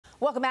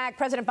Welcome back.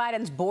 President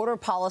Biden's border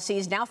policy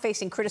is now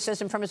facing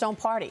criticism from his own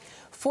party.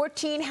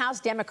 14 House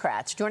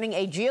Democrats joining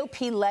a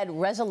GOP-led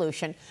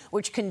resolution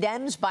which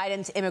condemns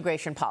Biden's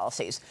immigration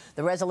policies.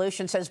 The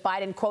resolution says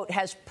Biden, quote,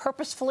 has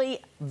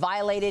purposefully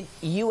violated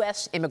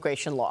U.S.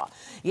 immigration law.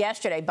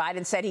 Yesterday,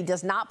 Biden said he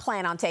does not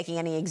plan on taking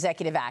any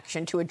executive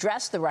action to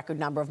address the record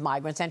number of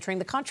migrants entering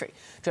the country.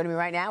 Joining me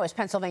right now is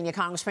Pennsylvania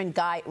Congressman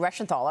Guy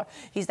Reschenthaler.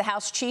 He's the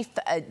House Chief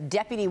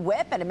Deputy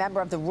Whip and a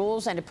member of the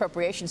Rules and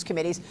Appropriations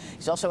Committees.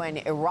 He's also an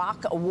Iraq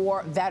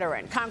war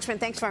veteran. Congressman,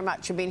 thanks very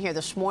much for being here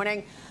this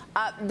morning.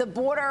 The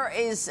border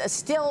is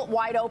still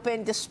wide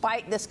open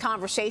despite this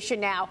conversation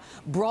now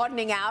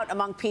broadening out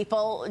among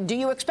people. Do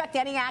you expect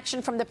any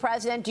action from the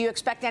president? Do you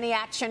expect any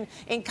action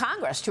in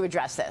Congress to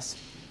address this?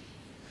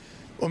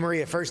 Well,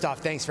 Maria, first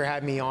off, thanks for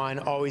having me on.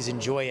 Always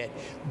enjoy it.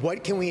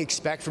 What can we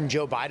expect from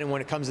Joe Biden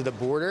when it comes to the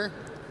border?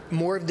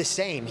 More of the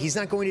same. He's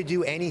not going to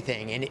do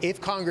anything. And if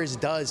Congress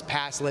does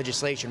pass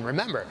legislation,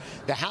 remember,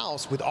 the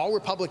House, with all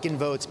Republican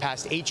votes,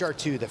 passed H.R.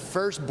 2, the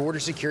first border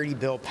security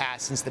bill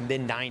passed since the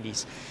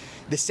mid-90s.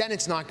 The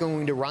Senate's not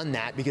going to run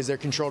that because they're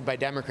controlled by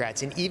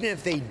Democrats. And even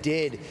if they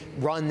did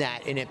run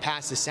that and it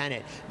passed the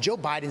Senate, Joe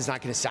Biden's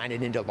not going to sign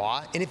it into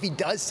law. And if he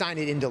does sign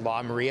it into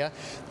law, Maria,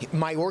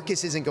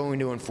 Mayorkas isn't going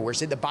to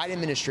enforce it. The Biden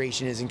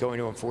administration isn't going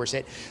to enforce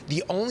it.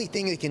 The only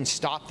thing that can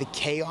stop the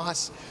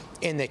chaos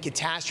and the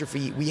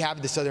catastrophe we have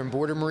at the southern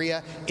border,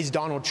 Maria, is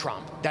Donald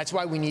Trump. That's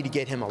why we need to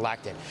get him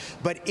elected.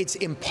 But it's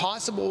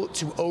impossible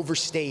to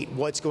overstate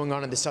what's going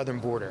on the southern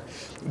border.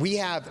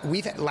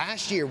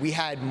 Last year, we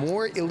had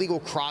more illegal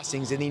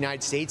crossings in the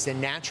United States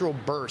than natural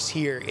births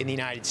here in the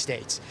United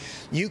States.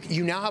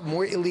 You now have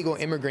more illegal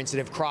immigrants that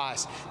have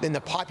crossed than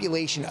the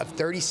population of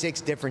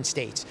 36 different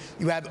states.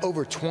 You have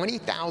over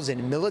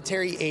 20,000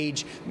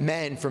 military-age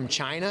men from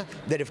China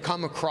that have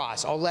come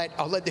across. I'll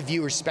let the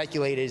viewers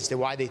speculate as to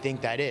why they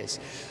think that is.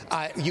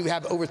 You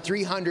have over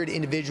 300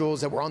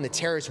 individuals that were on the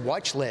terrorist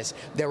watch list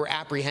that were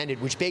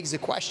apprehended, which begs the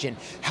question,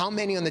 how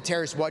many on the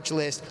terrorist watch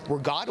list were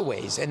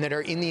gotaways and that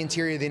are in the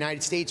interior of the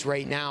United States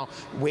right now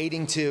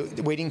waiting to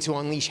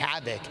unleash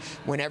havoc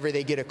whenever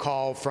they get a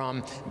call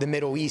from the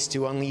Middle East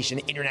to unleash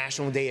an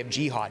international day of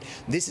jihad?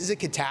 This is a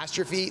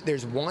catastrophe.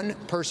 There's one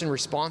person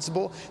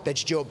responsible,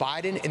 that's Joe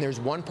Biden, and there's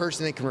one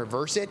person that can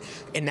reverse it,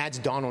 and that's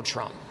Donald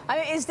Trump. I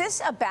mean, is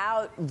this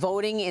about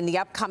voting in the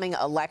upcoming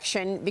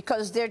election?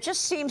 Because there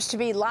just seems to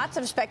be lots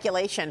of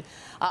speculation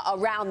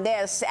around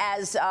this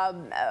as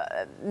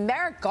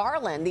Merrick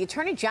Garland, the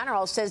Attorney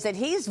General, says that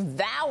he's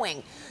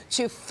vowing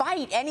to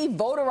fight any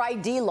voter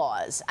ID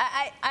laws.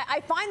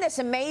 I find this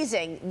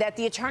amazing that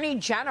the Attorney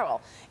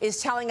General is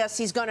telling us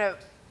he's going to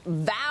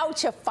vow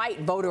to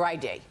fight voter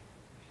ID.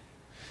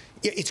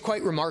 It's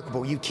quite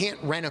remarkable. You can't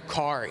rent a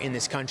car in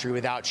this country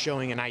without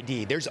showing an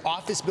ID. There's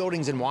office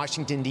buildings in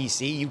Washington,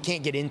 D.C. you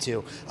can't get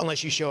into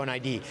unless you show an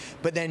ID.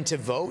 But then to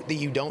vote that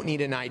you don't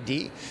need an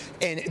ID.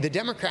 And the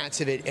Democrats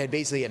had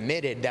basically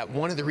admitted that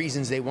one of the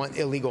reasons they want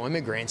illegal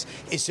immigrants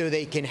is so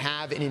they can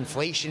have an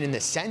inflation in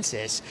the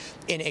census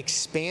and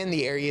expand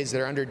the areas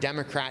that are under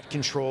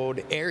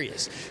Democrat-controlled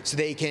areas. So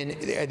they can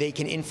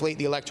inflate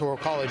the Electoral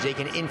College. They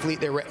can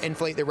inflate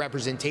their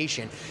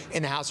representation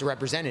in the House of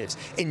Representatives.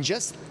 And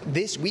just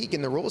this week,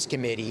 in the Rules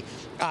Committee,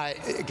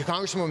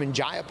 Congresswoman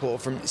Jayapal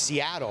from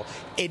Seattle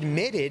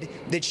admitted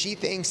that she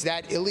thinks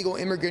that illegal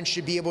immigrants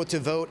should be able to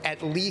vote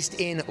at least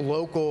in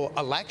local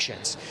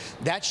elections.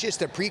 That's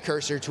just a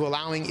precursor to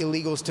allowing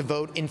illegals to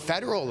vote in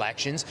federal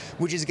elections,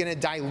 which is going to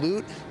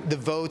dilute the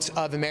votes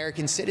of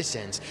American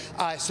citizens.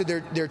 So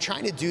they're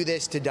trying to do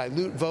this to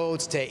dilute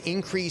votes, to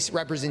increase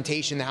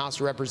representation in the House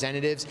of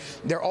Representatives.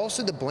 They're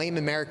also the Blame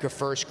America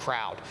First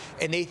crowd,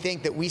 and they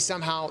think that we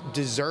somehow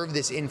deserve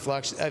this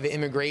influx of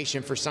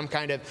immigration for some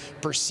kind of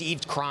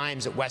perceived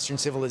crimes that Western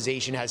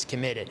civilization has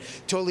committed.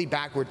 Totally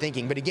backward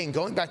thinking. But again,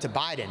 going back to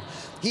Biden,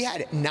 he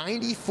had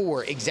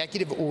 94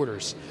 executive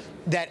orders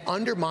that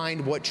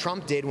undermined what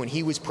Trump did when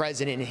he was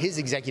president in his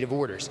executive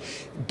orders.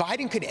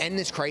 Biden could end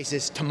this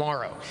crisis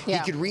tomorrow. Yeah.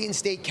 He could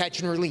reinstate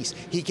catch and release.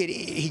 He could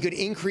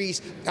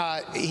increase.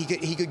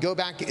 He could go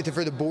back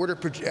for the border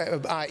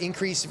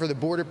increase for the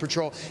border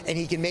patrol, and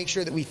he can make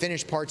sure that we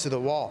finish parts of the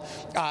wall.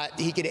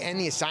 He could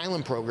end the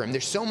asylum program.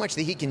 There's so much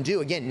that he can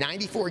do. Again,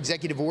 94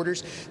 executive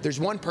orders.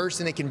 There's one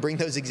person that can bring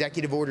those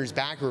executive orders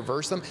back,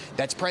 reverse them.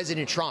 That's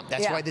President Trump.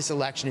 That's why this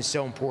election is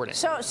so important.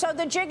 So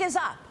the jig is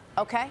up.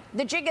 Okay,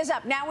 the jig is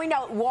up. Now we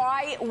know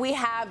why we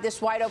have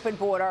this wide open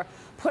border,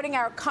 putting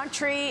our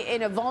country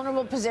in a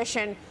vulnerable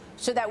position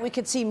so that we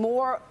could see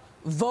more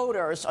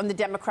voters on the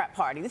Democrat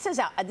Party. This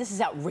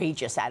is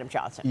outrageous, Adam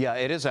Johnson. Yeah,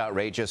 it is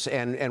outrageous.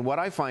 And what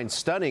I find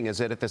stunning is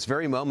that at this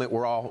very moment,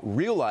 we're all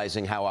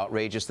realizing how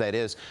outrageous that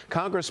is.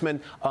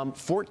 Congressman,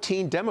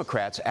 14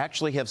 Democrats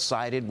actually have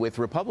sided with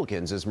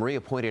Republicans, as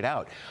Maria pointed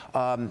out,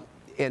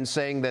 and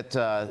saying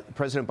that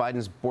President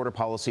Biden's border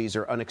policies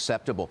are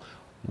unacceptable.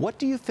 What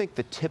do you think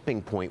the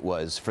tipping point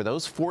was for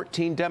those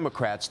 14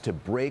 Democrats to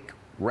break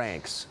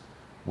ranks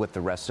with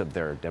the rest of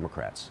their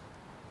Democrats?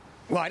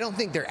 Well, I don't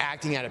think they're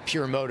acting out of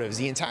pure motives.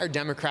 The entire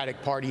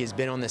Democratic Party has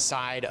been on the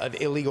side of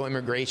illegal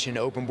immigration,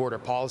 open border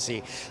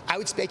policy. I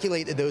would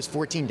speculate that those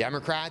 14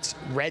 Democrats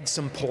read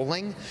some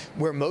polling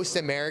where most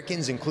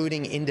Americans,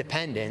 including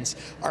independents,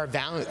 are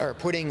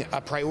putting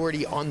a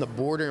priority on the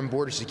border and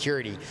border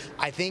security.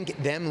 I think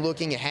them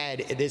looking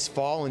ahead this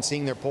fall and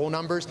seeing their poll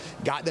numbers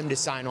got them to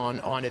sign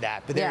onto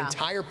that. But their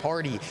entire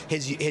party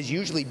has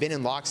usually been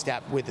in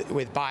lockstep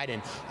with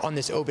Biden on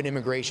this open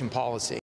immigration policy.